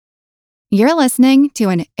You're listening to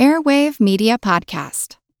an Airwave Media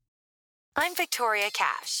Podcast. I'm Victoria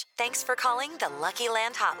Cash. Thanks for calling the Lucky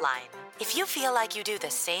Land Hotline. If you feel like you do the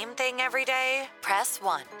same thing every day, press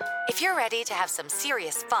 1. If you're ready to have some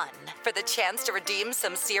serious fun for the chance to redeem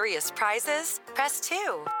some serious prizes, press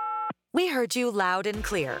 2. We heard you loud and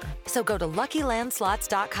clear. So go to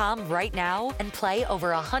LuckyLandSlots.com right now and play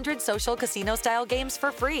over 100 social casino-style games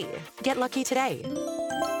for free. Get lucky today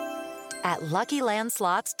at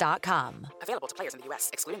LuckyLandSlots.com. Available to players in the U.S.,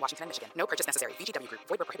 excluding Washington and Michigan. No purchase necessary. VGW Group.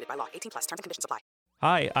 Void where prohibited by law. 18+. Terms and conditions apply.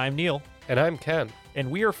 Hi, I'm Neil. And I'm Ken. And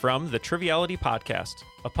we are from the Triviality Podcast,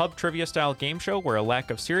 a pub trivia-style game show where a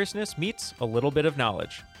lack of seriousness meets a little bit of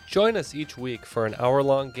knowledge. Join us each week for an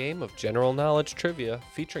hour-long game of general knowledge trivia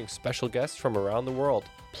featuring special guests from around the world,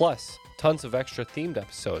 plus tons of extra themed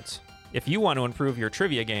episodes. If you want to improve your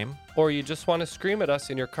trivia game, or you just want to scream at us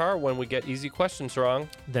in your car when we get easy questions wrong,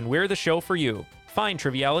 then we're the show for you. Find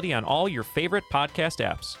Triviality on all your favorite podcast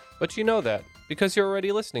apps. But you know that because you're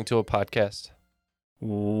already listening to a podcast.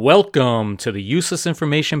 Welcome to the Useless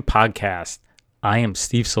Information Podcast. I am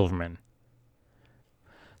Steve Silverman.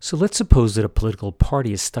 So let's suppose that a political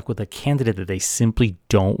party is stuck with a candidate that they simply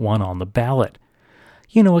don't want on the ballot.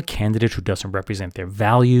 You know, a candidate who doesn't represent their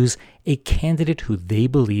values, a candidate who they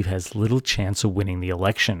believe has little chance of winning the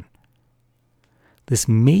election. This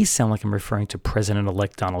may sound like I'm referring to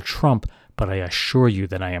President-elect Donald Trump, but I assure you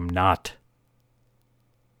that I am not.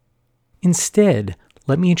 Instead,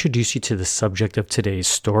 let me introduce you to the subject of today's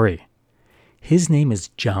story. His name is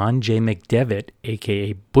John J. McDevitt,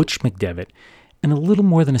 aka Butch McDevitt, and a little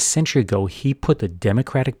more than a century ago, he put the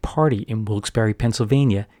Democratic Party in Wilkes-Barre,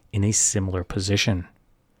 Pennsylvania, in a similar position.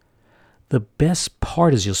 The best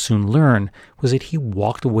part, as you'll soon learn, was that he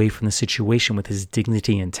walked away from the situation with his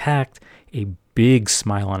dignity intact, a big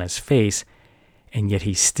smile on his face, and yet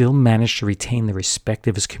he still managed to retain the respect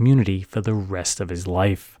of his community for the rest of his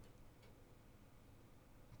life.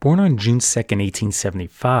 Born on June 2,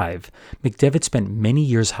 1875, McDevitt spent many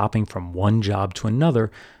years hopping from one job to another,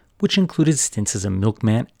 which included stints as a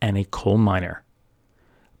milkman and a coal miner.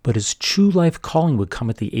 But his true life calling would come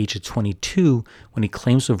at the age of 22 when he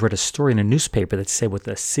claims to have read a story in a newspaper that said what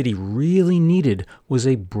the city really needed was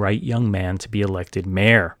a bright young man to be elected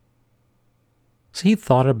mayor. So he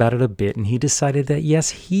thought about it a bit and he decided that yes,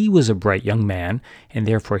 he was a bright young man and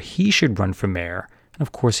therefore he should run for mayor. And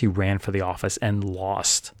of course he ran for the office and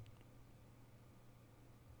lost.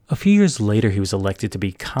 A few years later, he was elected to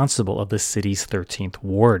be constable of the city's 13th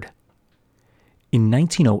ward. In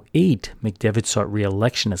 1908, McDevitt sought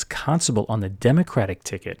re-election as constable on the Democratic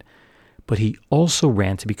ticket, but he also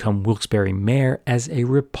ran to become Wilkes-Barre mayor as a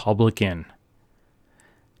Republican.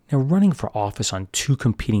 Now, running for office on two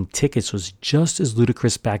competing tickets was just as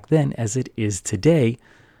ludicrous back then as it is today,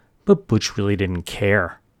 but Butch really didn't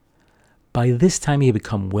care. By this time, he had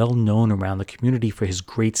become well known around the community for his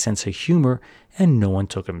great sense of humor, and no one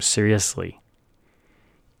took him seriously.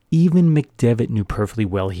 Even McDevitt knew perfectly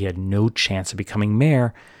well he had no chance of becoming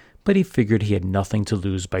mayor, but he figured he had nothing to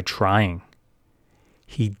lose by trying.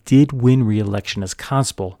 He did win re-election as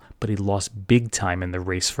constable, but he lost big time in the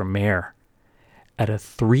race for mayor. Out of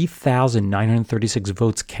 3,936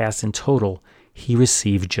 votes cast in total, he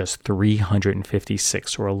received just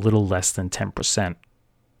 356, or a little less than 10%.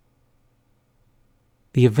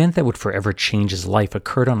 The event that would forever change his life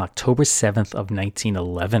occurred on October 7th of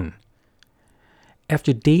 1911.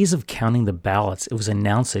 After days of counting the ballots, it was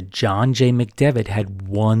announced that John J. McDevitt had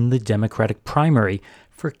won the Democratic primary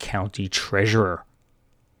for county treasurer.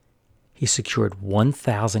 He secured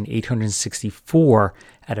 1,864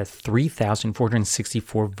 out of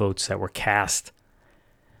 3,464 votes that were cast.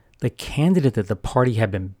 The candidate that the party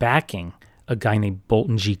had been backing, a guy named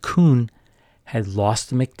Bolton G. Kuhn, had lost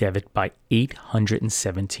to McDevitt by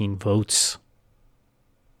 817 votes.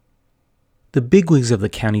 The bigwigs of the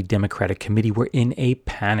County Democratic Committee were in a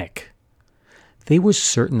panic. They were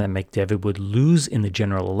certain that McDevitt would lose in the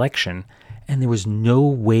general election, and there was no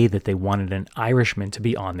way that they wanted an Irishman to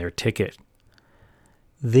be on their ticket.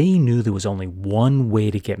 They knew there was only one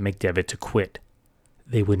way to get McDevitt to quit.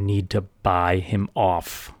 They would need to buy him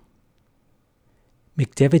off.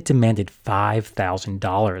 McDevitt demanded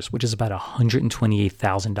 $5,000, which is about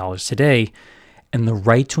 $128,000 today, and the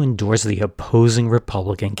right to endorse the opposing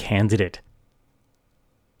Republican candidate.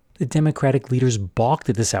 The Democratic leaders balked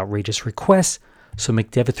at this outrageous request, so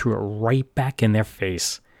McDevitt threw it right back in their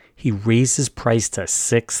face. He raised his price to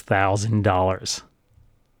 $6,000.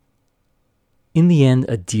 In the end,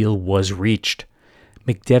 a deal was reached.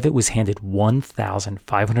 McDevitt was handed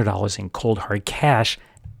 $1,500 in cold hard cash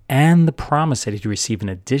and the promise that he'd receive an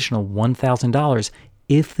additional $1,000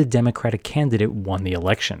 if the Democratic candidate won the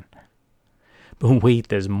election. But wait,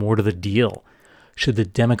 there's more to the deal. Should the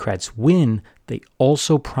Democrats win, they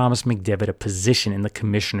also promised McDevitt a position in the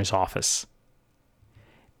commissioner's office.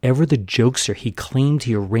 Ever the jokester, he claimed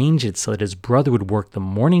he arranged it so that his brother would work the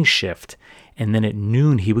morning shift, and then at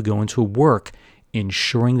noon he would go into work,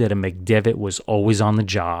 ensuring that a McDevitt was always on the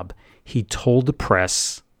job. He told the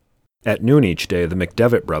press, "At noon each day, the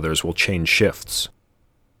McDevitt brothers will change shifts."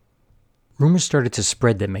 Rumors started to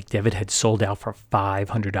spread that McDevitt had sold out for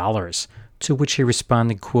 $500, to which he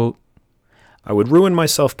responded, quote, "I would ruin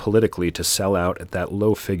myself politically to sell out at that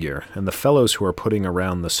low figure, and the fellows who are putting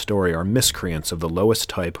around the story are miscreants of the lowest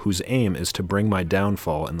type whose aim is to bring my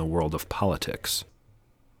downfall in the world of politics."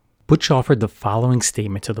 Butch offered the following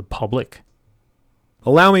statement to the public.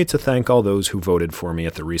 "Allow me to thank all those who voted for me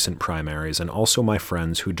at the recent primaries and also my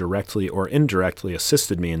friends who directly or indirectly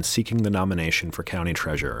assisted me in seeking the nomination for county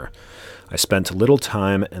treasurer. I spent little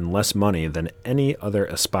time and less money than any other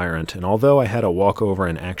aspirant, and although I had a walkover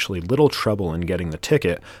and actually little trouble in getting the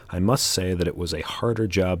ticket, I must say that it was a harder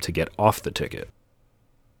job to get off the ticket."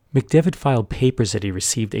 McDevitt filed papers that he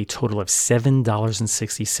received a total of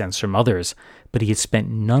 $7.60 from others, but he had spent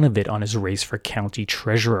none of it on his race for county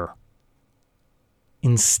treasurer.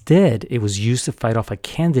 Instead, it was used to fight off a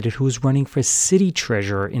candidate who was running for city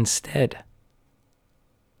treasurer instead.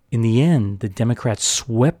 In the end, the Democrats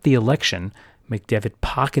swept the election. McDevitt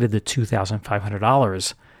pocketed the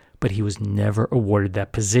 $2,500, but he was never awarded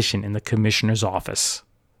that position in the commissioner's office.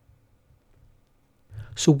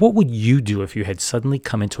 So what would you do if you had suddenly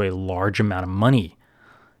come into a large amount of money?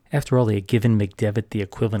 After all, they had given McDevitt the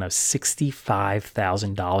equivalent of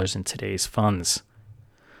 $65,000 in today's funds.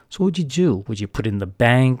 So what would you do? Would you put it in the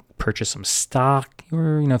bank, purchase some stock,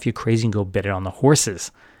 or, if you're crazy, and go bet it on the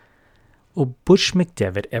horses? Well, Butch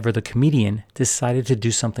McDevitt, ever the comedian, decided to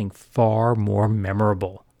do something far more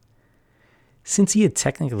memorable. Since he had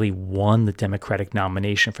technically won the Democratic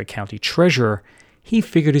nomination for county treasurer, he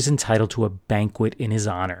figured he was entitled to a banquet in his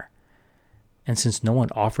honor. And since no one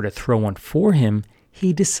offered to throw one for him,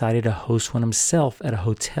 he decided to host one himself at a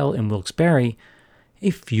hotel in Wilkes-Barre a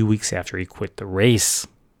few weeks after he quit the race.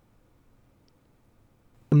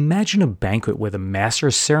 Imagine a banquet where the master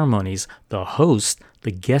of ceremonies, the host,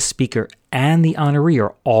 the guest speaker, and the honoree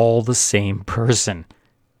are all the same person.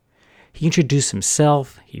 He introduced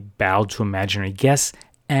himself, he bowed to imaginary guests,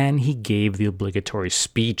 and he gave the obligatory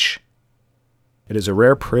speech. "It is a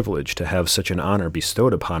rare privilege to have such an honor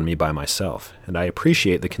bestowed upon me by myself, and I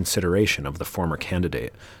appreciate the consideration of the former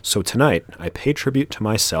candidate. So tonight, I pay tribute to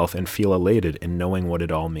myself and feel elated in knowing what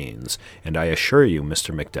it all means. And I assure you,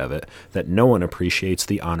 Mr. McDevitt, that no one appreciates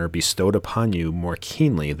the honor bestowed upon you more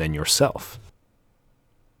keenly than yourself."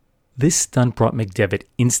 This stunt brought McDevitt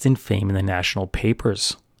instant fame in the national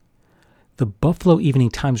papers. The Buffalo Evening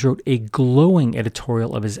Times wrote a glowing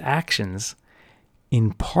editorial of his actions.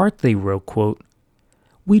 In part, they wrote, quote,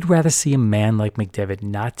 "We'd rather see a man like McDevitt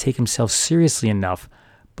not take himself seriously enough,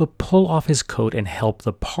 but pull off his coat and help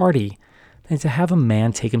the party, than to have a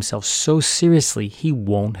man take himself so seriously he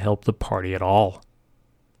won't help the party at all."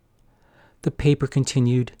 The paper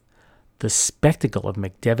continued, "The spectacle of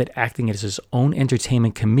McDevitt acting as his own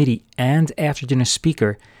entertainment committee and after-dinner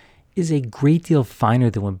speaker is a great deal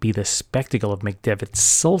finer than would be the spectacle of McDevitt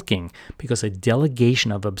sulking because a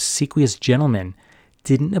delegation of obsequious gentlemen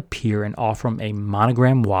didn't appear and offer him a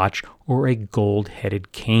monogram watch or a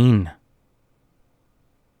gold-headed cane."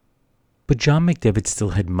 But John McDevitt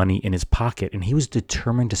still had money in his pocket, and he was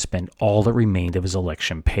determined to spend all that remained of his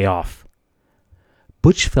election payoff.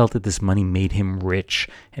 Butch felt that this money made him rich,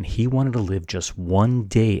 and he wanted to live just one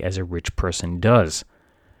day as a rich person does.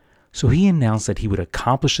 So he announced that he would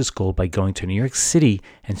accomplish this goal by going to New York City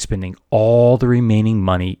and spending all the remaining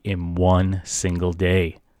money in one single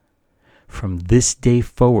day. From this day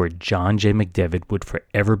forward, John J. McDevitt would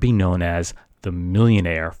forever be known as the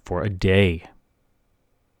millionaire for a day.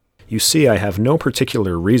 "You see, I have no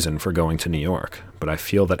particular reason for going to New York, but I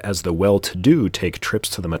feel that as the well-to-do take trips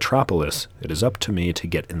to the metropolis, it is up to me to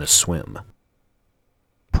get in the swim."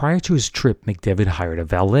 Prior to his trip, McDevitt hired a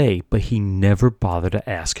valet, but he never bothered to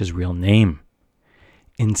ask his real name.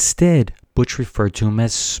 Instead, Butch referred to him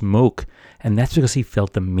as Smoke, and that's because he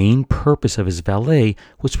felt the main purpose of his valet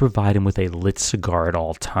was to provide him with a lit cigar at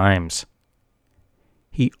all times.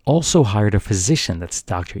 He also hired a physician, that's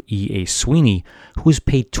Dr. E.A. Sweeney, who was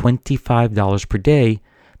paid $25 per day.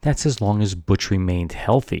 That's as long as Butch remained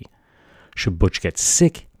healthy. Should Butch get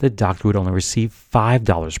sick, the doctor would only receive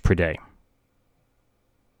 $5 per day.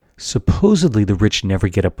 Supposedly, the rich never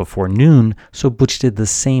get up before noon, so Butch did the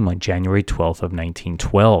same on January 12th of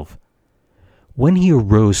 1912. When he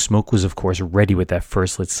arose, Smoke was of course ready with that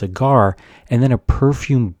first lit cigar, and then a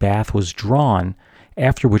perfume bath was drawn,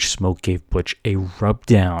 after which Smoke gave Butch a rub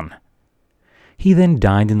down. He then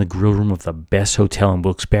dined in the grill room of the best hotel in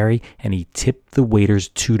Wilkes-Barre, and he tipped the waiters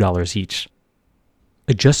 $2 each.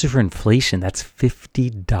 Adjusted for inflation, that's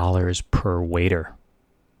 $50 per waiter.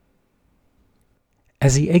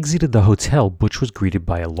 As he exited the hotel, Butch was greeted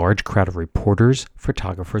by a large crowd of reporters,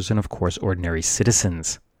 photographers, and of course ordinary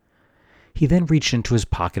citizens. He then reached into his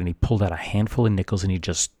pocket and he pulled out a handful of nickels and he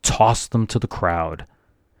just tossed them to the crowd.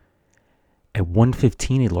 At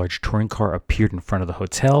 1:15, a large touring car appeared in front of the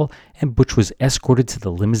hotel, and Butch was escorted to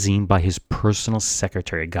the limousine by his personal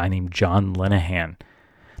secretary, a guy named John Lenahan.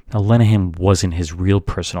 Now, Lenahan wasn't his real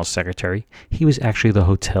personal secretary. He was actually the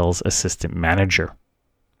hotel's assistant manager.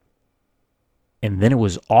 And then it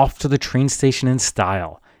was off to the train station in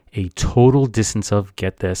style, a total distance of,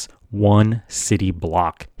 get this, 1 city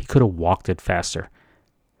block. He could have walked it faster.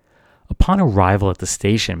 Upon arrival at the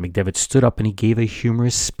station, McDevitt stood up and he gave a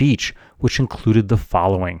humorous speech, which included the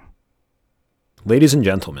following. Ladies and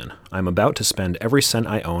gentlemen, I'm about to spend every cent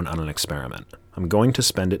I own on an experiment. I'm going to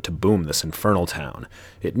spend it to boom this infernal town.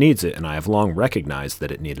 It needs it, and I have long recognized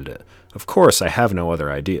that it needed it. Of course, I have no other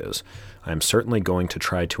ideas. I am certainly going to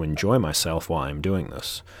try to enjoy myself while I'm doing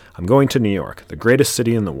this. I'm going to New York, the greatest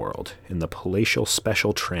city in the world, in the palatial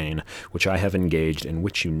special train which I have engaged and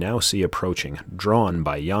which you now see approaching, drawn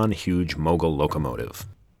by yon huge mogul locomotive.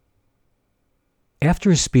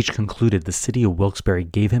 After his speech concluded, the city of Wilkes-Barre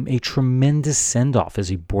gave him a tremendous send-off as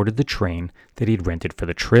he boarded the train that he had rented for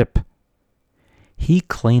the trip. He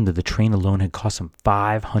claimed that the train alone had cost him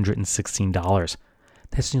 $516.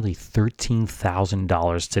 That's nearly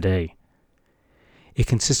 $13,000 today. It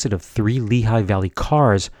consisted of 3 Lehigh Valley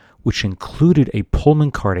cars, which included a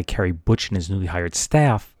Pullman car to carry Butch and his newly hired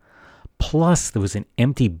staff, plus there was an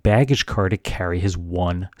empty baggage car to carry his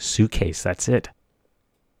 1 suitcase. That's it.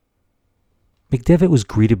 McDevitt was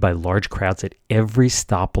greeted by large crowds at every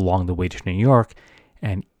stop along the way to New York,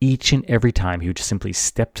 and each and every time he would simply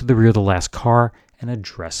step to the rear of the last car and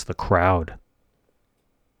address the crowd.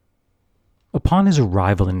 Upon his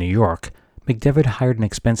arrival in New York, McDevitt hired an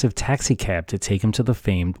expensive taxi cab to take him to the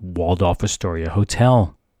famed Waldorf Astoria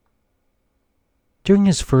Hotel. During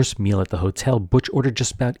his first meal at the hotel, Butch ordered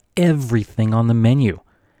just about everything on the menu.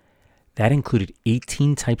 That included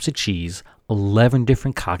 18 types of cheese, 11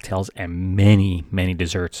 different cocktails, and many, many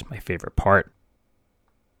desserts, my favorite part.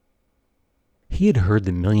 He had heard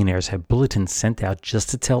the millionaires had bulletins sent out just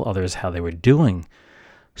to tell others how they were doing,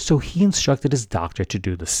 so he instructed his doctor to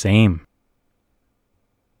do the same.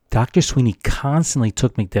 Dr. Sweeney constantly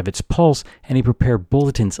took McDevitt's pulse, and he prepared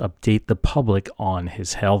bulletins to update the public on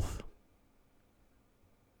his health.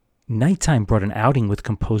 Nighttime brought an outing with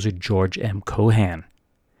composer George M. Cohan.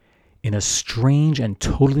 In a strange and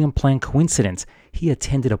totally unplanned coincidence, he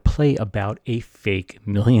attended a play about a fake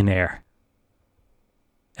millionaire.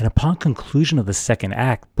 And upon conclusion of the second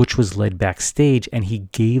act, Butch was led backstage and he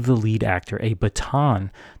gave the lead actor a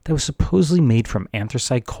baton that was supposedly made from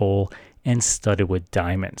anthracite coal and studded with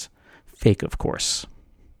diamonds. Fake, of course.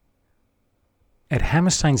 At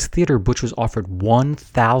Hammerstein's Theater, Butch was offered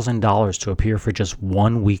 $1,000 to appear for just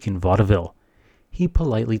 1 week in vaudeville. He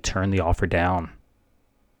politely turned the offer down.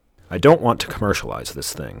 I don't want to commercialize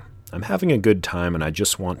this thing. I'm having a good time and I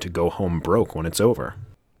just want to go home broke when it's over.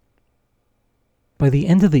 By the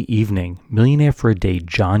end of the evening, millionaire for a day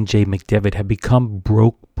John J. McDevitt had become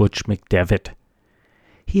broke Butch McDevitt.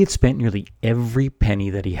 He had spent nearly every penny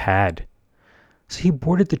that he had. So he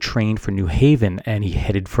boarded the train for New Haven and he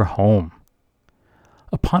headed for home.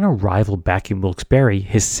 Upon arrival back in Wilkes-Barre,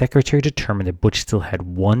 his secretary determined that Butch still had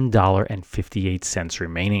 $1.58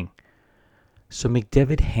 remaining. So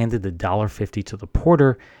McDevitt handed the $1.50 to the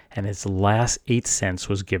porter, and his last 8 cents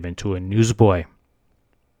was given to a newsboy.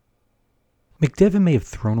 McDevitt may have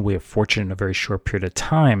thrown away a fortune in a very short period of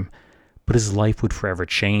time, but his life would forever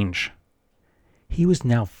change. He was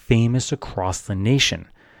now famous across the nation,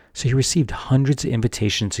 so he received hundreds of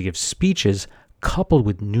invitations to give speeches, coupled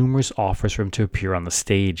with numerous offers for him to appear on the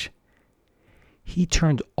stage. He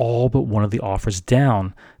turned all but one of the offers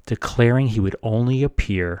down, declaring he would only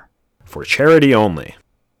appear for charity only.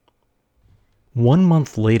 1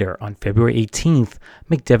 month later, on February 18th,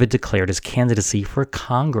 McDevitt declared his candidacy for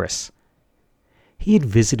Congress. He had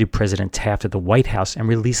visited President Taft at the White House and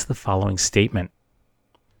released the following statement.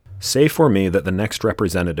 Say for me that the next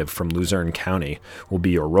representative from Luzerne County will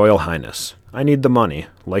be your Royal Highness. I need the money,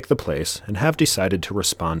 like the place, and have decided to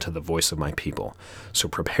respond to the voice of my people. So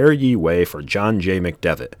prepare ye way for John J.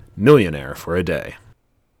 McDevitt, millionaire for a day.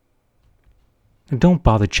 And don't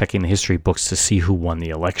bother checking the history books to see who won the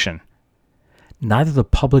election. Neither the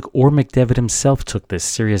public or McDevitt himself took this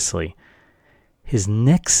seriously. His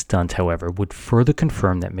next stunt, however, would further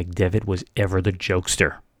confirm that McDevitt was ever the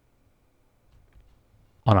jokester.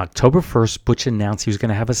 On October 1st, Butch announced he was going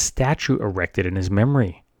to have a statue erected in his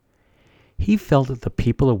memory. He felt that the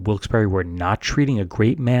people of Wilkes-Barre were not treating a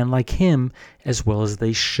great man like him as well as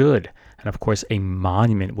they should, and of course a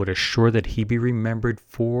monument would assure that he be remembered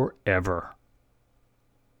forever.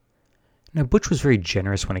 Now, Butch was very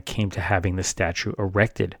generous when it came to having the statue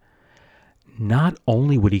erected. Not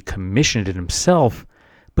only would he commission it himself,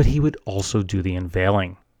 but he would also do the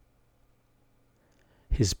unveiling.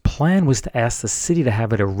 His plan was to ask the city to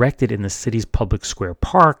have it erected in the city's public square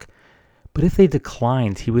park, but if they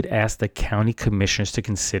declined, he would ask the county commissioners to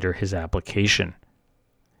consider his application.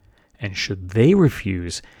 And should they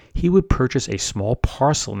refuse, he would purchase a small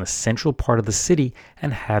parcel in the central part of the city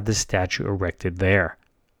and have the statue erected there.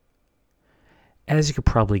 As you could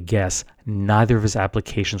probably guess, neither of his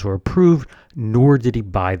applications were approved, nor did he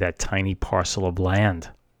buy that tiny parcel of land.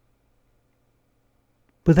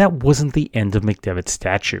 But that wasn't the end of McDevitt's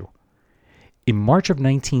statue. In March of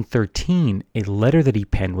 1913, a letter that he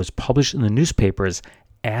penned was published in the newspapers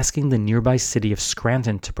asking the nearby city of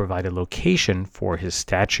Scranton to provide a location for his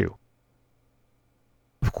statue.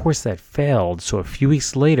 Of course, that failed, so a few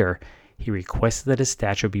weeks later, he requested that his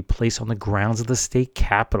statue be placed on the grounds of the state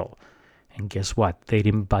capitol. And guess what? They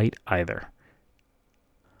didn't bite either.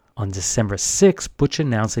 On December 6, Butch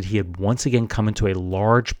announced that he had once again come into a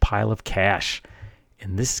large pile of cash.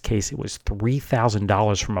 In this case, it was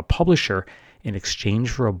 $3,000 from a publisher in exchange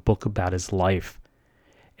for a book about his life.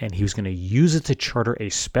 And he was going to use it to charter a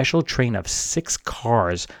special train of 6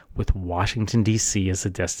 cars with Washington, D.C. as the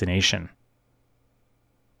destination.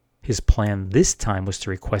 His plan this time was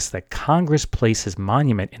to request that Congress place his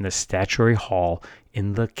monument in the Statuary Hall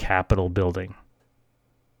in the Capitol building.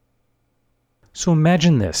 So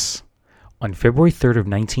imagine this. On February 3rd of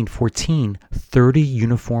 1914, 30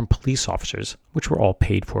 uniformed police officers, which were all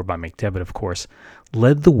paid for by McDevitt, of course,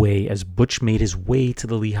 led the way as Butch made his way to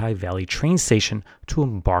the Lehigh Valley train station to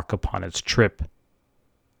embark upon its trip.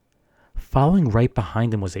 Following right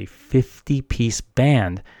behind him was a 50-piece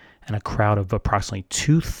band, and a crowd of approximately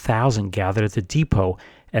 2,000 gathered at the depot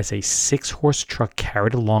as a 6-horse truck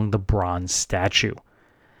carried along the bronze statue.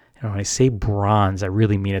 And when I say bronze, I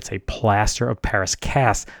really mean it's a plaster of Paris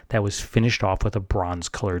cast that was finished off with a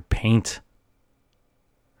bronze-colored paint.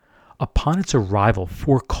 Upon its arrival,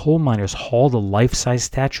 4 coal miners hauled a life-size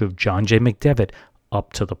statue of John J. McDevitt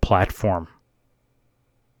up to the platform.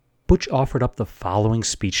 Butch offered up the following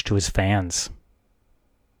speech to his fans.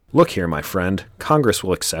 Look here, my friend. Congress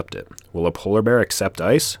will accept it. Will a polar bear accept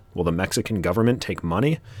ice? Will the Mexican government take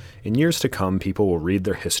money? In years to come, people will read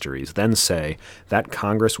their histories, then say, that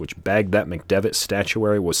Congress which bagged that McDevitt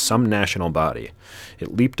statuary was some national body.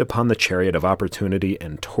 It leaped upon the chariot of opportunity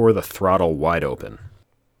and tore the throttle wide open.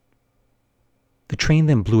 The train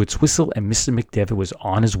then blew its whistle and Mr. McDevitt was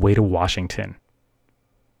on his way to Washington.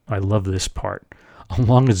 I love this part.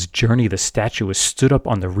 Along its journey, the statue was stood up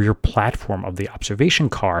on the rear platform of the observation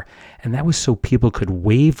car, and that was so people could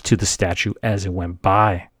wave to the statue as it went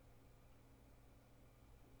by.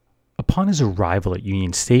 Upon his arrival at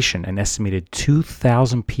Union Station, an estimated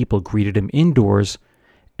 2,000 people greeted him indoors,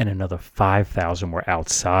 and another 5,000 were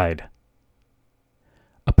outside.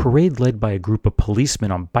 A parade led by a group of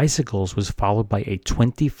policemen on bicycles was followed by a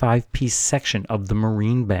 25-piece section of the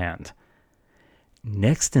Marine Band.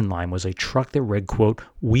 Next in line was a truck that read, quote,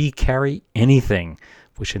 "We carry anything,"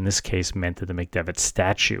 which in this case meant to the McDevitt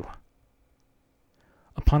statue.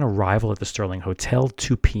 Upon arrival at the Sterling Hotel,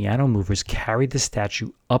 2 piano movers carried the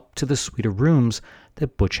statue up to the suite of rooms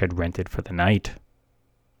that Butch had rented for the night.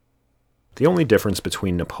 The only difference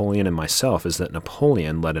between Napoleon and myself is that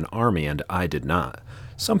Napoleon led an army and I did not.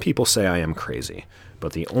 Some people say I am crazy,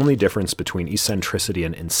 but the only difference between eccentricity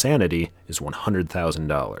and insanity is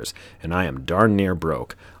 $100,000, and I am darn near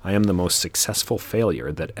broke. I am the most successful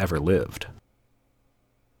failure that ever lived.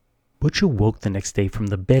 Butch awoke the next day from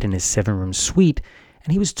the bed in his 7-room suite,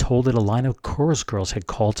 and he was told that a line of chorus girls had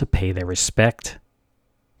called to pay their respect.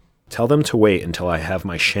 Tell them to wait until I have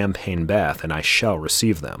my champagne bath, and I shall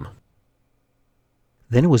receive them.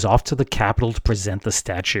 Then it was off to the Capitol to present the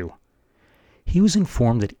statue. He was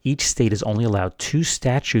informed that each state is only allowed 2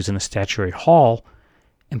 statues in the Statuary Hall,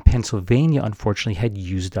 and Pennsylvania unfortunately had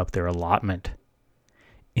used up their allotment.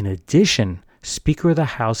 In addition, Speaker of the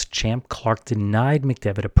House Champ Clark denied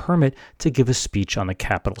McDevitt a permit to give a speech on the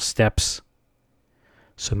Capitol steps.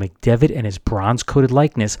 So McDevitt and his bronze-coated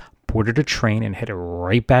likeness boarded a train and headed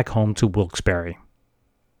right back home to Wilkes-Barre.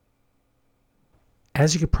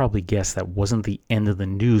 As you could probably guess, that wasn't the end of the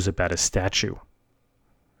news about his statue.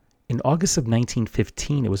 In August of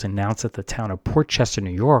 1915, it was announced that the town of Port Chester, New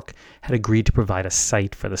York, had agreed to provide a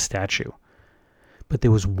site for the statue. But there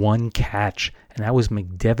was one catch, and that was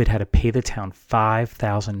McDevitt had to pay the town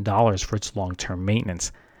 $5,000 for its long-term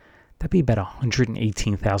maintenance. That'd be about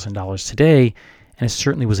 $118,000 today, and it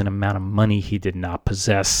certainly was an amount of money he did not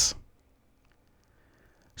possess.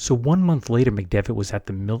 So 1 month later, McDevitt was at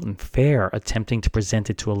the Milton Fair attempting to present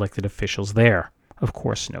it to elected officials there. Of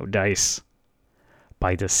course, no dice.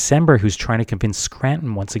 By December, he was trying to convince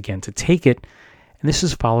Scranton once again to take it, and this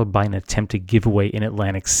is followed by an attempted giveaway in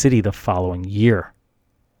Atlantic City the following year.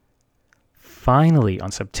 Finally,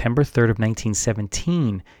 on September 3rd of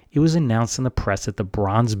 1917, it was announced in the press that the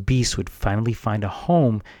bronze beast would finally find a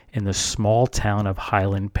home in the small town of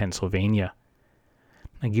Highland, Pennsylvania.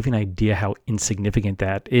 Now, to give you an idea how insignificant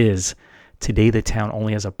that is, today the town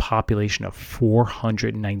only has a population of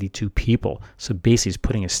 492 people, so basically it's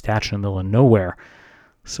putting a statue in the middle of nowhere,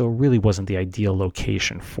 so it really wasn't the ideal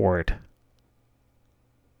location for it.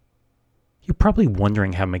 You're probably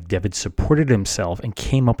wondering how McDevitt supported himself and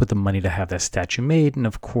came up with the money to have that statue made and,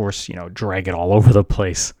 of course, drag it all over the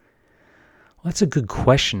place. Well, that's a good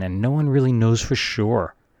question, and no one really knows for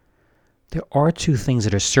sure. There are two things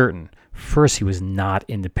that are certain. First, he was not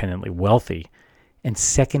independently wealthy, and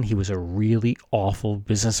second, he was a really awful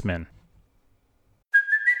businessman.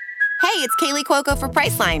 Hey, it's Kaylee Cuoco for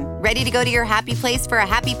Priceline. Ready to go to your happy place for a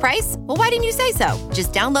happy price? Well, why didn't you say so?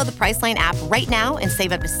 Just download the Priceline app right now and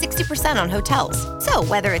save up to 60% on hotels. So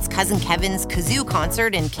whether it's Cousin Kevin's Kazoo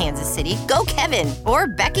Concert in Kansas City, go Kevin, or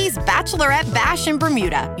Becky's Bachelorette Bash in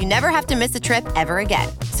Bermuda, you never have to miss a trip ever again.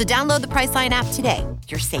 So download the Priceline app today.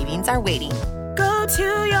 Your savings are waiting. Go to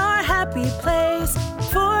your happy place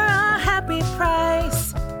for a happy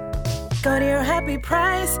price. Go to your happy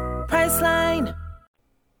price, Priceline.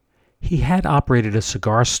 He had operated a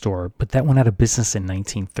cigar store, but that went out of business in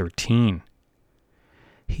 1913.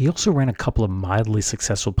 He also ran a couple of mildly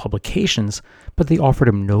successful publications, but they offered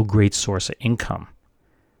him no great source of income.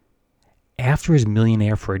 After his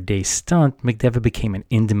millionaire for a day stunt, McDevitt became an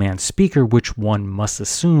in-demand speaker, which one must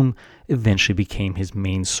assume eventually became his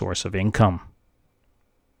main source of income.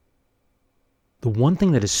 The one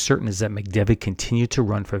thing that is certain is that McDevitt continued to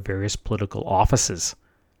run for various political offices.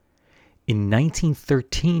 In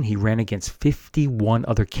 1913, he ran against 51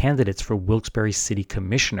 other candidates for Wilkes-Barre City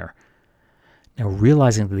Commissioner. Now,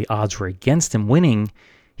 realizing that the odds were against him winning,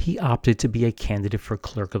 he opted to be a candidate for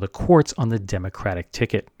Clerk of the Courts on the Democratic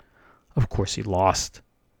ticket. Of course, he lost.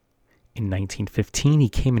 In 1915, he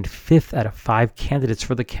came in 5th out of 5 candidates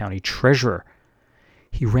for the county treasurer.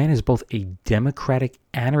 He ran as both a Democratic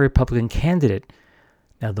and a Republican candidate.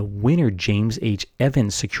 Now, the winner, James H.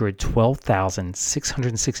 Evans, secured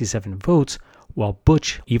 12,667 votes, while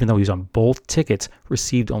Butch, even though he was on both tickets,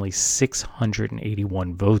 received only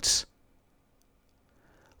 681 votes.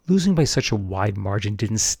 Losing by such a wide margin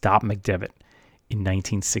didn't stop McDevitt. In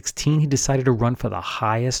 1916, he decided to run for the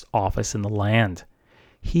highest office in the land.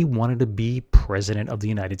 He wanted to be President of the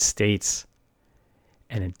United States.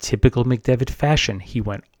 And in typical McDevitt fashion, he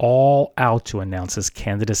went all out to announce his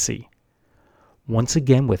candidacy. Once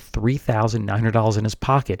again, with $3,900 in his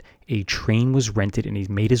pocket, a train was rented and he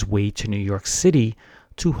made his way to New York City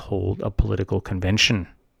to hold a political convention.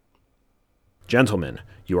 Gentlemen,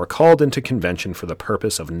 you are called into convention for the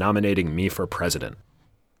purpose of nominating me for president.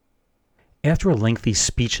 After a lengthy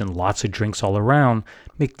speech and lots of drinks all around,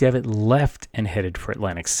 McDevitt left and headed for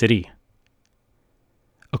Atlantic City.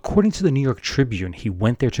 According to the New York Tribune, he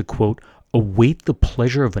went there to, quote, await the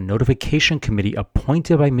pleasure of a notification committee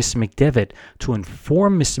appointed by Mr. McDevitt to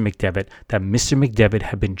inform Mr. McDevitt that Mr. McDevitt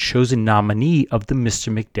had been chosen nominee of the Mr.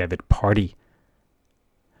 McDevitt party.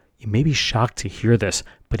 You may be shocked to hear this,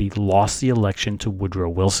 but he lost the election to Woodrow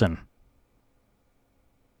Wilson.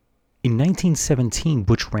 In 1917,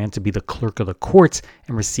 Butch ran to be the clerk of the courts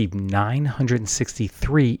and received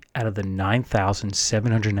 963 out of the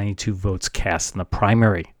 9,792 votes cast in the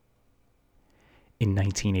primary. In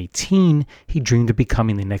 1918, he dreamed of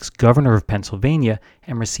becoming the next governor of Pennsylvania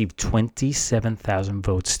and received 27,000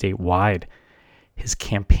 votes statewide. His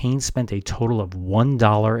campaign spent a total of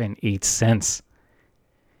 $1.08.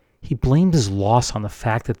 He blamed his loss on the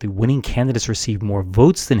fact that the winning candidates received more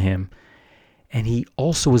votes than him, and he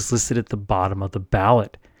also was listed at the bottom of the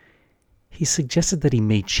ballot. He suggested that he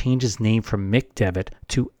may change his name from McDevitt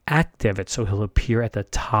to AcDevitt so he'll appear at the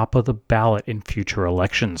top of the ballot in future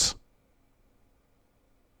elections.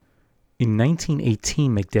 In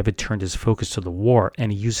 1918, McDevitt turned his focus to the war,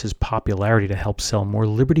 and he used his popularity to help sell more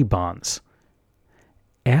Liberty bonds.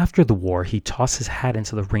 After the war, he tossed his hat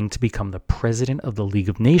into the ring to become the president of the League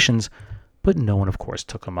of Nations, but no one, of course,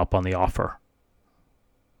 took him up on the offer.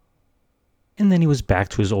 and then he was back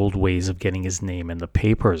to his old ways of getting his name in the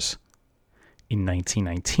papers. In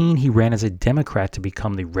 1919, he ran as a Democrat to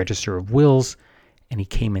become the Register of Wills, and he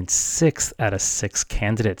came in 6th out of 6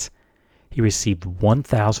 candidates. He received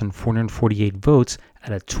 1,448 votes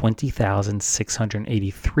out of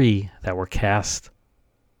 20,683 that were cast.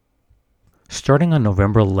 Starting on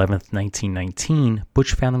November 11, 1919,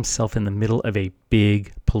 Butch found himself in the middle of a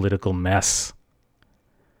big political mess.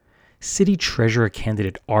 City Treasurer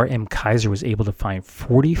candidate R.M. Kaiser was able to find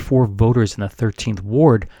 44 voters in the 13th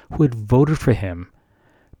Ward who had voted for him,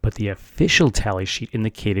 but the official tally sheet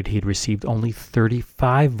indicated he had received only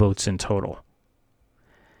 35 votes in total.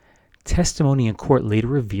 Testimony in court later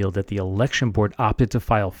revealed that the election board opted to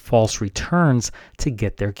file false returns to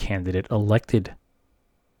get their candidate elected.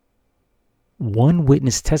 One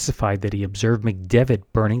witness testified that he observed McDevitt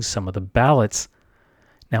burning some of the ballots.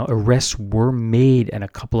 Now, arrests were made and a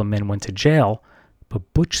couple of men went to jail,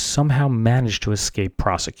 but Butch somehow managed to escape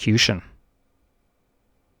prosecution.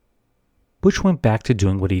 Butch went back to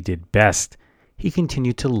doing what he did best. He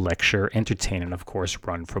continued to lecture, entertain, and of course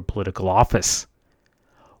run for political office.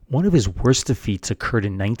 One of his worst defeats occurred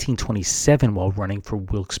in 1927 while running for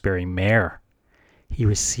Wilkes-Barre mayor. He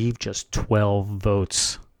received just 12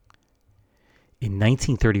 votes. In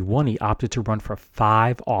 1931, he opted to run for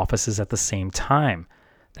 5 offices at the same time.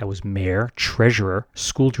 That was mayor, treasurer,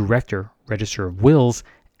 school director, register of wills,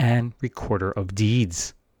 and recorder of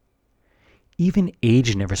deeds. Even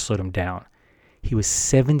age never slowed him down. He was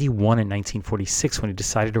 71 in 1946 when he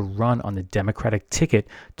decided to run on the Democratic ticket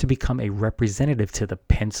to become a representative to the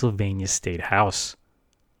Pennsylvania State House.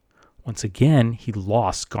 Once again, he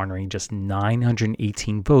lost, garnering just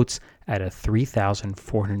 918 votes out of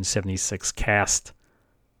 3,476 cast.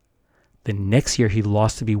 The next year, he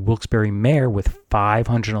lost to be Wilkes-Barre mayor with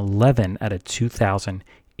 511 out of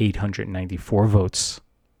 2,894 votes.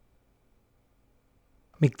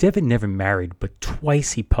 McDevitt never married, but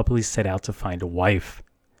twice he publicly set out to find a wife.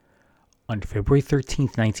 On February 13,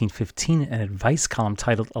 1915, an advice column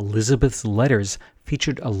titled Elizabeth's Letters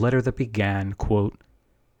featured a letter that began, quote,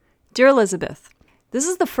 Dear Elizabeth, this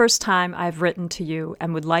is the first time I've written to you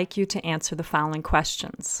and would like you to answer the following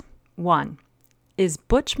questions. 1. Is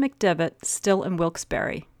Butch McDevitt still in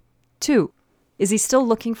Wilkes-Barre? 2. Is he still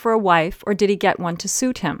looking for a wife or did he get one to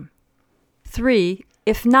suit him? 3.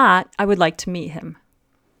 If not, I would like to meet him.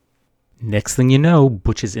 Next thing you know,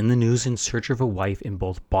 Butch is in the news in search of a wife in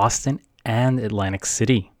both Boston and Atlantic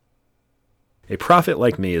City. A prophet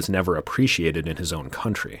like me is never appreciated in his own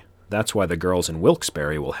country. That's why the girls in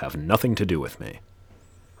Wilkes-Barre will have nothing to do with me.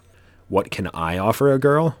 What can I offer a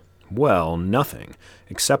girl? Well, nothing,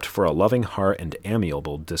 except for a loving heart and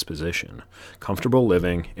amiable disposition, comfortable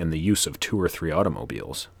living, and the use of 2 or 3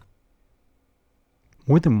 automobiles.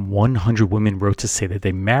 More than 100 women wrote to say that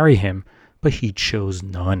they marry him, but he chose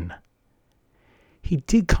none. He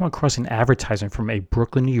did come across an advertisement from a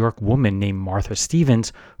Brooklyn, New York woman named Martha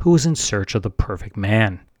Stevens who was in search of the perfect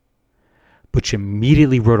man. Butch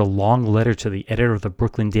immediately wrote a long letter to the editor of the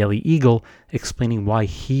Brooklyn Daily Eagle explaining why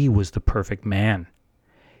he was the perfect man.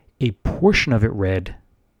 A portion of it read,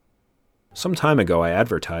 Some time ago I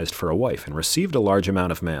advertised for a wife and received a large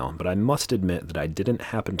amount of mail, but I must admit that I didn't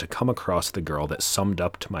happen to come across the girl that summed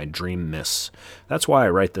up to my dream miss. That's why I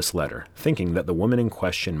write this letter, thinking that the woman in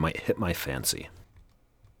question might hit my fancy.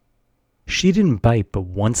 She didn't bite, but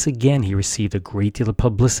once again he received a great deal of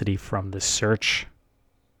publicity from this search.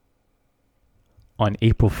 On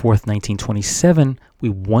April 4th, 1927, we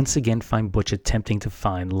once again find Butch attempting to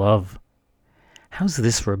find love. How's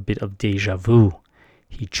this for a bit of deja vu?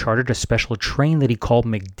 He chartered a special train that he called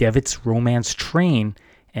McDevitt's Romance Train,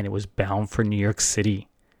 and it was bound for New York City.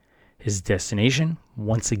 His destination,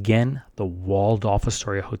 once again, the Waldorf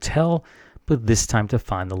Astoria Hotel, but this time to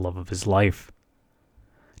find the love of his life.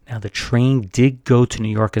 Now, the train did go to New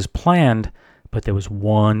York as planned, but there was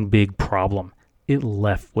one big problem. It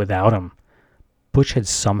left without him. Butch had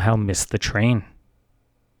somehow missed the train.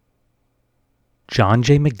 John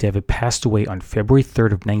J. McDevitt passed away on February 3rd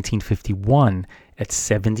of 1951 at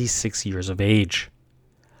 76 years of age.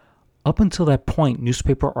 Up until that point,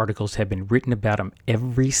 newspaper articles had been written about him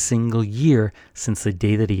every single year since the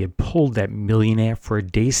day that he had pulled that millionaire for a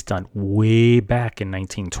day stunt way back in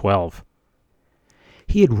 1912.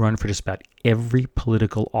 He had run for just about every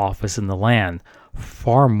political office in the land,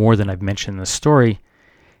 far more than I've mentioned in the story,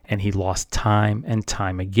 and he lost time and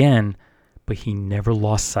time again, but he never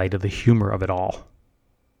lost sight of the humor of it all.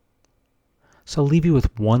 So I'll leave you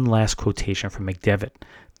with one last quotation from McDevitt,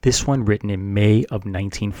 this one written in May of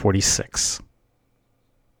 1946.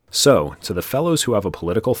 So, to the fellows who have a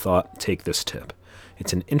political thought, take this tip.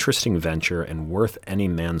 It's an interesting venture and worth any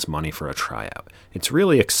man's money for a tryout. It's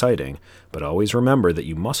really exciting, but always remember that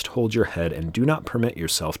you must hold your head and do not permit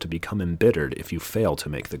yourself to become embittered if you fail to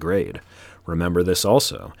make the grade. Remember this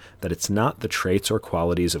also, that it's not the traits or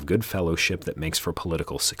qualities of good fellowship that makes for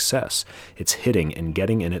political success. It's hitting and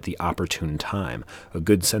getting in at the opportune time. A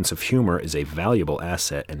good sense of humor is a valuable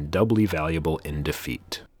asset and doubly valuable in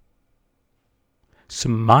defeat. So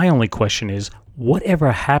my only question is, whatever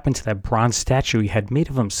happened to that bronze statue he had made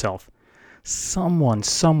of himself? Someone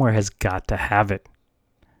somewhere has got to have it.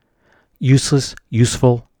 Useless,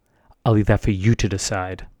 useful, I'll leave that for you to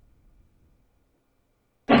decide.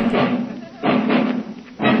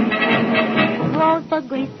 Vote for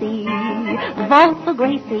Gracie, vote for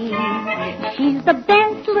Gracie. She's the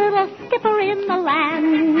best little skipper in the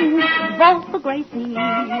land. Vote for Gracie,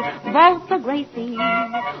 vote for Gracie.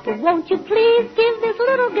 Won't you please give this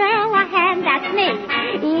little girl a hand? That's me.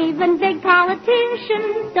 Even big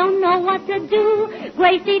politicians don't know what to do.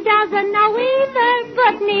 Gracie doesn't know either,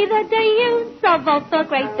 but neither do you. So vote for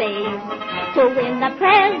Gracie. To win the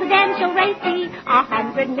presidential race,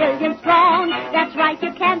 100 million strong. That's right,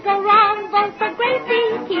 you can't go wrong. Vote for Gracie.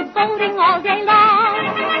 Keep voting all day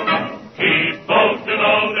long. Keep voting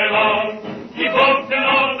all day long. Keep voting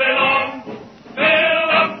all day long. Fill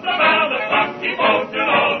up the ballot box. Keep voting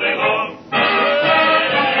all day long.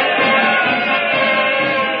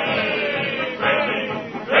 Gracie,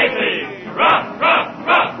 Gracie, rock, rock,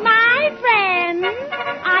 rock. My friend,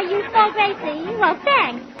 are you so Gracie? Well,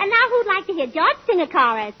 thanks. And now who'd like to hear George sing a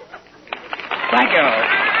chorus? Thank you.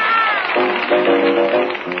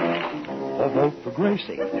 I'll vote for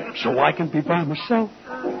Gracie so I can be by myself.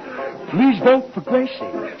 Please vote for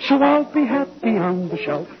Gracie so I'll be happy on the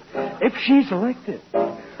shelf. If she's elected,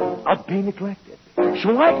 I'll be neglected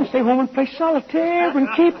so I can stay home and play solitaire and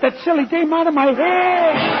keep that silly dame out of my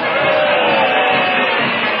hair.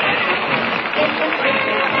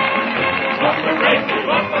 Vote for Gracie,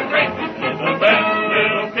 vote for Gracie. She's the best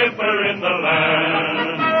little skipper in the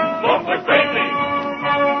land. Vote for Gracie,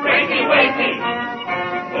 Gracie Wacie.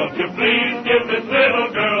 Won't you please give this little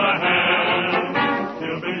girl a hand?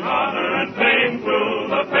 She'll be honor and fame to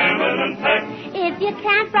the feminine sex. If you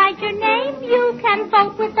can't write your name, you can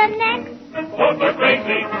vote with the next. Vote for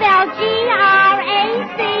Gracie. Spell Gracie.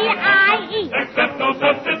 Accept no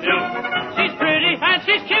substitute. She's pretty and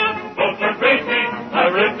she's cute. Vote for Gracie, a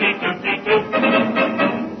rooty tooty toot.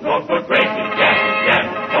 Vote for Gracie, yes, yes.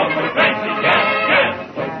 Vote for Gracie, yes, yes.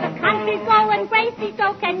 The country's going Gracie,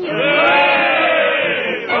 so can you. Hey!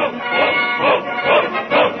 Vote, vote, vote, vote,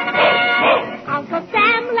 vote, vote, vote. Uncle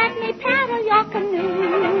Sam, let me paddle your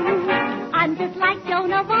canoe. I'm just like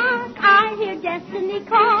Joan of Arc. I hear destiny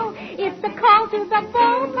call. It's the call to the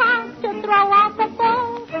ballpark to throw out the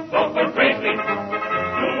ball. Vote for Gracie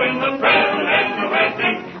to win the presidential race.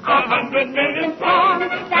 100 million strong.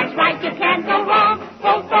 That's right, you can't go wrong.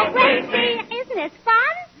 Vote for Gracie. Isn't it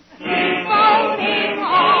fun? Keep voting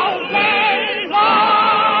all day long.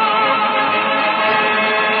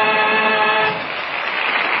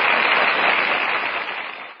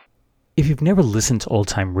 If you've never listened to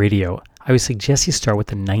old-time radio, I would suggest you start with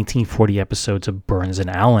the 1940 episodes of Burns and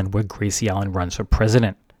Allen, where Gracie Allen runs for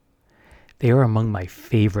president. They are among my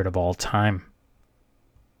favorite of all time.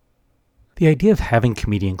 The idea of having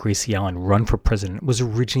comedian Gracie Allen run for president was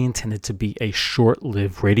originally intended to be a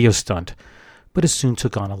short-lived radio stunt, but it soon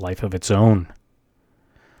took on a life of its own.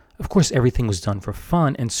 Of course, everything was done for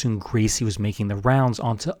fun, and soon Gracie was making the rounds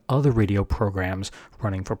onto other radio programs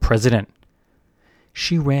running for president.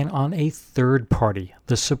 She ran on a third party,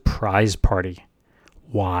 the Surprise Party.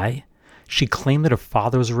 Why? She claimed that her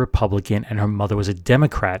father was a Republican and her mother was a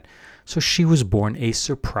Democrat, so she was born a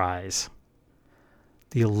surprise.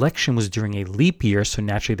 The election was during a leap year, so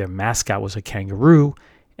naturally their mascot was a kangaroo,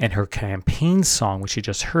 and her campaign song, which you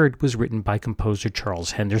just heard, was written by composer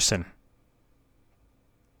Charles Henderson.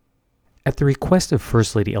 At the request of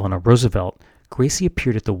First Lady Eleanor Roosevelt, Gracie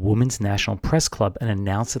appeared at the Women's National Press Club and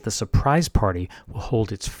announced that the Surprise Party will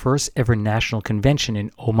hold its first ever national convention in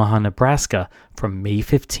Omaha, Nebraska from May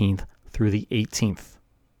 15th through the 18th.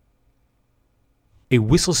 A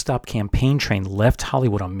whistle-stop campaign train left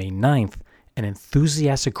Hollywood on May 9th, and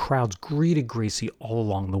enthusiastic crowds greeted Gracie all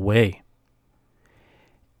along the way.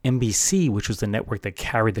 NBC, which was the network that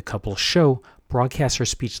carried the couple's show, broadcast her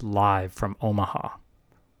speech live from Omaha.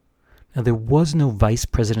 Now, there was no vice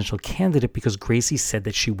presidential candidate because Gracie said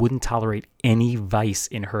that she wouldn't tolerate any vice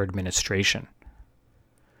in her administration.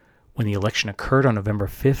 When the election occurred on November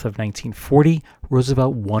 5th of 1940,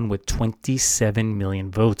 Roosevelt won with 27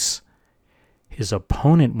 million votes. His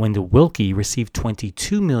opponent, Wendell Willkie, received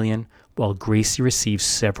 22 million, while Gracie received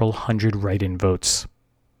several hundred write-in votes.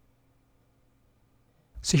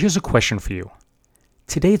 So here's a question for you.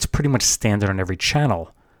 Today it's pretty much standard on every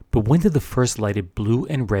channel, but when did the first lighted blue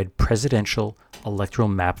and red presidential electoral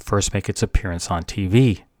map first make its appearance on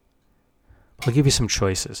TV? I'll give you some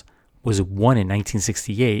choices. Was it 1 in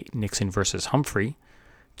 1968, Nixon versus Humphrey,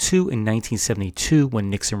 2 in 1972 when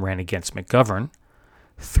Nixon ran against McGovern,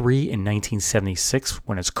 3 in 1976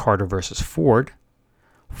 when it's Carter versus Ford,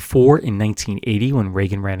 4 in 1980 when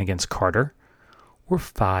Reagan ran against Carter, or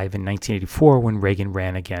 5 in 1984 when Reagan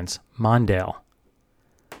ran against Mondale?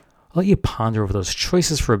 I'll let you ponder over those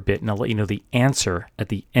choices for a bit, and I'll let you know the answer at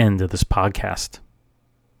the end of this podcast.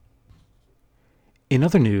 In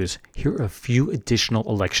other news, here are a few additional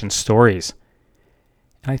election stories.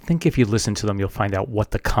 And I think if you listen to them, you'll find out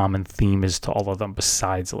what the common theme is to all of them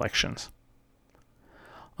besides elections.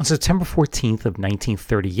 On September 14th of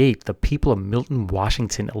 1938, the people of Milton,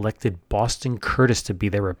 Washington elected Boston Curtis to be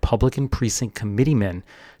their Republican precinct committeeman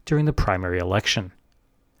during the primary election.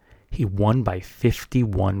 He won by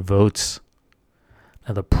 51 votes.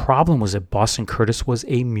 Now the problem was that Boston Curtis was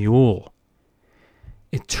a mule.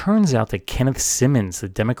 It turns out that Kenneth Simmons, the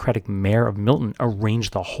Democratic mayor of Milton,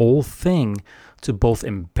 arranged the whole thing to both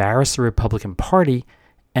embarrass the Republican Party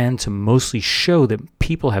and to mostly show that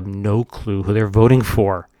people have no clue who they're voting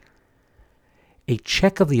for. A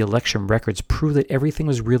check of the election records proved that everything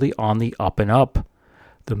was really on the up and up.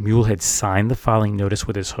 The mule had signed the filing notice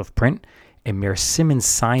with his hoofprint, and Mayor Simmons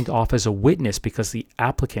signed off as a witness because the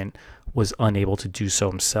applicant was unable to do so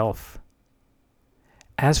himself.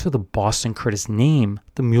 As for the Boston Curtis name,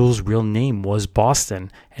 the mule's real name was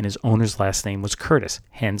Boston, and his owner's last name was Curtis,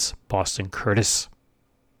 hence Boston Curtis.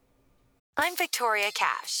 I'm Victoria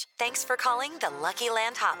Cash. Thanks for calling the Lucky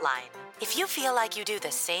Land Hotline. If you feel like you do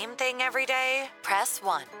the same thing every day, press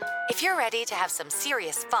 1. If you're ready to have some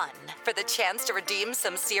serious fun for the chance to redeem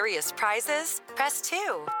some serious prizes, press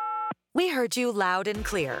 2. We heard you loud and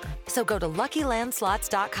clear. So go to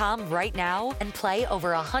LuckyLandSlots.com right now and play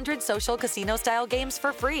over 100 social casino-style games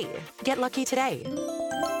for free. Get lucky today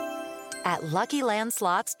at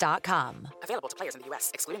LuckyLandSlots.com. Available to players in the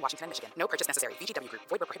U.S., excluding Washington and Michigan. No purchase necessary. VGW Group.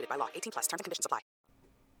 Void where prohibited by law. 18+. Terms and conditions apply.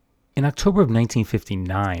 In October of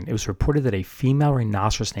 1959, it was reported that a female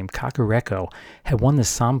rhinoceros named Cacareco had won the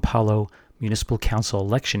São Paulo Municipal Council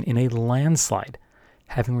election in a landslide,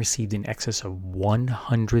 having received in excess of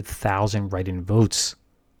 100,000 write-in votes.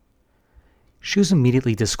 She was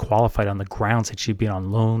immediately disqualified on the grounds that she'd been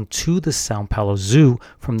on loan to the São Paulo Zoo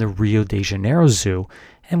from the Rio de Janeiro Zoo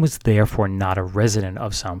and was therefore not a resident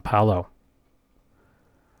of São Paulo.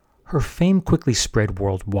 Her fame quickly spread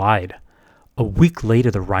worldwide. A week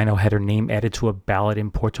later, the rhino had her name added to a ballot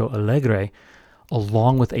in Porto Alegre,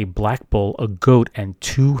 along with a black bull, a goat, and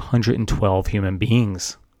 212 human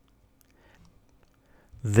beings.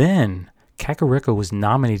 Then, Cacareco was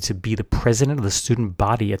nominated to be the president of the student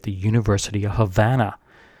body at the University of Havana.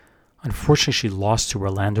 Unfortunately, she lost to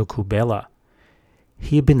Orlando Cubela.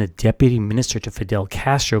 He had been the deputy minister to Fidel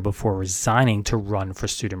Castro before resigning to run for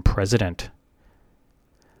student president.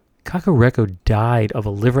 Cacareco died of a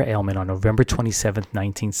liver ailment on November 27,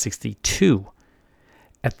 1962.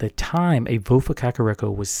 At the time, a vote for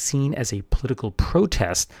Cacareco was seen as a political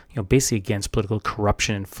protest, basically against political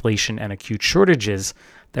corruption, inflation, and acute shortages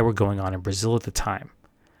that were going on in Brazil at the time.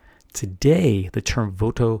 Today, the term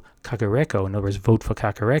voto Cacareco, in other words, vote for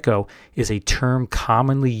Cacareco, is a term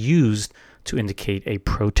commonly used to indicate a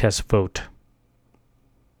protest vote.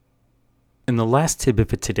 And the last tidbit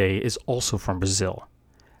for today is also from Brazil.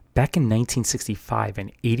 Back in 1965,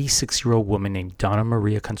 an 86-year-old woman named Dona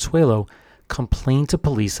Maria Consuelo complained to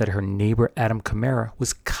police that her neighbor Adam Camara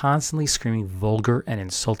was constantly screaming vulgar and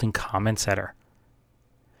insulting comments at her.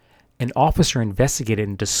 An officer investigated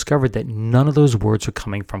and discovered that none of those words were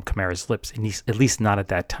coming from Camara's lips, at least not at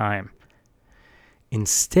that time.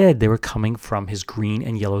 Instead, they were coming from his green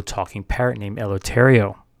and yellow talking parrot named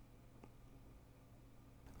Eleuterio.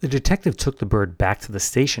 The detective took the bird back to the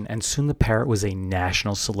station, and soon the parrot was a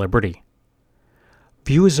national celebrity.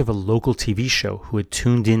 Viewers of a local TV show who had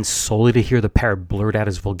tuned in solely to hear the parrot blurt out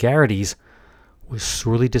his vulgarities were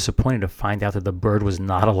sorely disappointed to find out that the bird was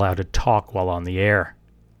not allowed to talk while on the air.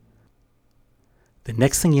 The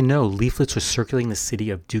next thing you know, leaflets were circulating the city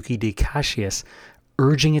of Duque de Caxias,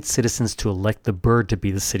 urging its citizens to elect the bird to be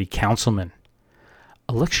the city councilman.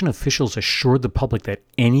 Election officials assured the public that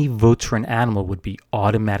any votes for an animal would be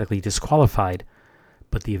automatically disqualified,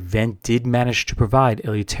 but the event did manage to provide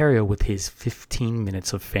Eleuterio with his 15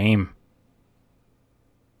 minutes of fame.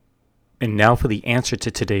 And now for the answer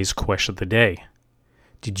to today's question of the day.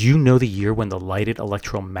 Did you know the year when the lighted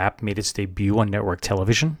electoral map made its debut on network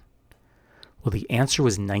television? Well, the answer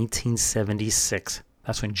was 1976,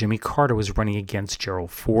 That's when Jimmy Carter was running against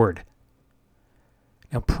Gerald Ford.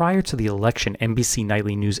 Now, prior to the election, NBC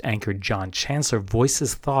Nightly News anchor John Chancellor voiced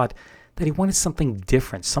his thought that he wanted something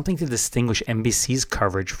different, something to distinguish NBC's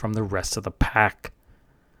coverage from the rest of the pack.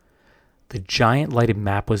 The giant lighted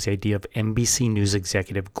map was the idea of NBC News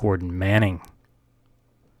executive Gordon Manning.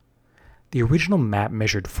 The original map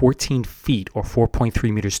measured 14 feet or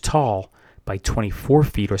 4.3 meters tall by 24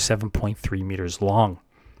 feet or 7.3 meters long.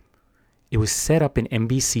 It was set up in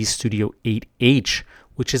NBC Studio 8H,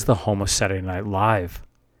 which is the home of Saturday Night Live.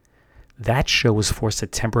 That show was forced to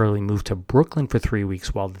temporarily move to Brooklyn for 3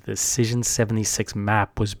 weeks while the Decision 76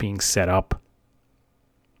 map was being set up.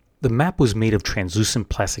 The map was made of translucent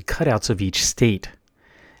plastic cutouts of each state.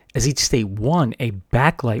 As each state won, a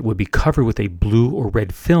backlight would be covered with a blue or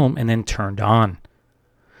red film and then turned on.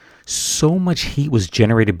 So much heat was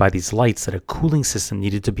generated by these lights that a cooling system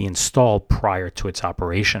needed to be installed prior to its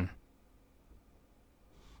operation.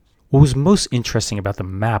 What was most interesting about the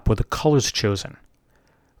map were the colors chosen.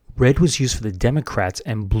 Red was used for the Democrats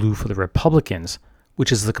and blue for the Republicans,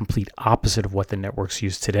 which is the complete opposite of what the networks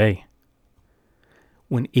use today.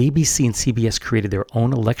 When ABC and CBS created their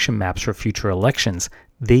own election maps for future elections,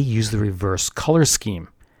 they used the reverse color scheme.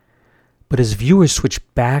 But as viewers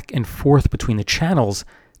switched back and forth between the channels,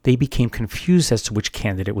 they became confused as to which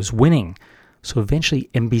candidate was winning. So eventually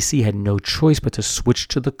NBC had no choice but to switch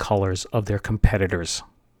to the colors of their competitors.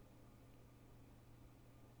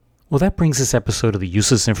 Well, that brings this episode of the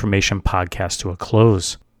Useless Information Podcast to a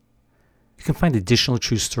close. You can find additional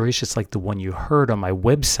true stories just like the one you heard on my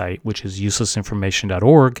website, which is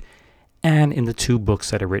uselessinformation.org, and in the 2 books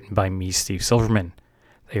that are written by me, Steve Silverman.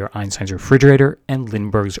 They are Einstein's Refrigerator and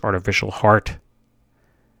Lindbergh's Artificial Heart.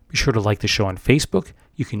 Be sure to like the show on Facebook.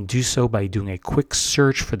 You can do so by doing a quick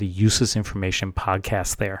search for the Useless Information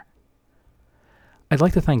Podcast there. I'd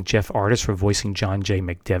like to thank Jeff Artis for voicing John J.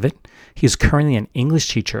 McDevitt. He is currently an English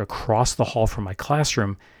teacher across the hall from my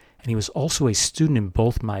classroom, and he was also a student in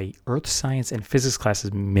both my earth science and physics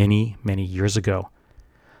classes many, many years ago.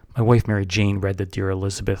 My wife Mary Jane read the Dear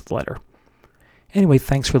Elizabeth letter. Anyway,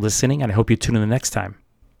 thanks for listening, and I hope you tune in the next time.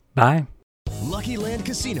 Bye. Lucky Land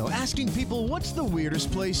Casino, asking people, what's the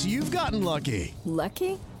weirdest place you've gotten lucky?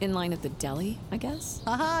 Lucky? In line at the deli, I guess?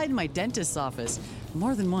 Aha, in my dentist's office.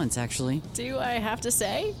 More than once, actually. Do I have to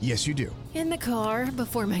say? Yes, you do. In the car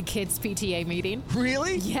before my kids' PTA meeting.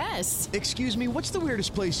 Really? Yes. Excuse me, what's the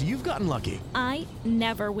weirdest place you've gotten lucky? I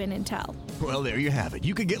never win and tell. Well, there you have it.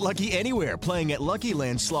 You can get lucky anywhere, playing at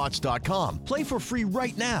LuckyLandSlots.com. Play for free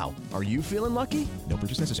right now. Are you feeling lucky? No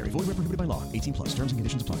purchase necessary. Void where prohibited by law. 18+. Terms and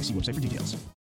conditions apply. See website for details.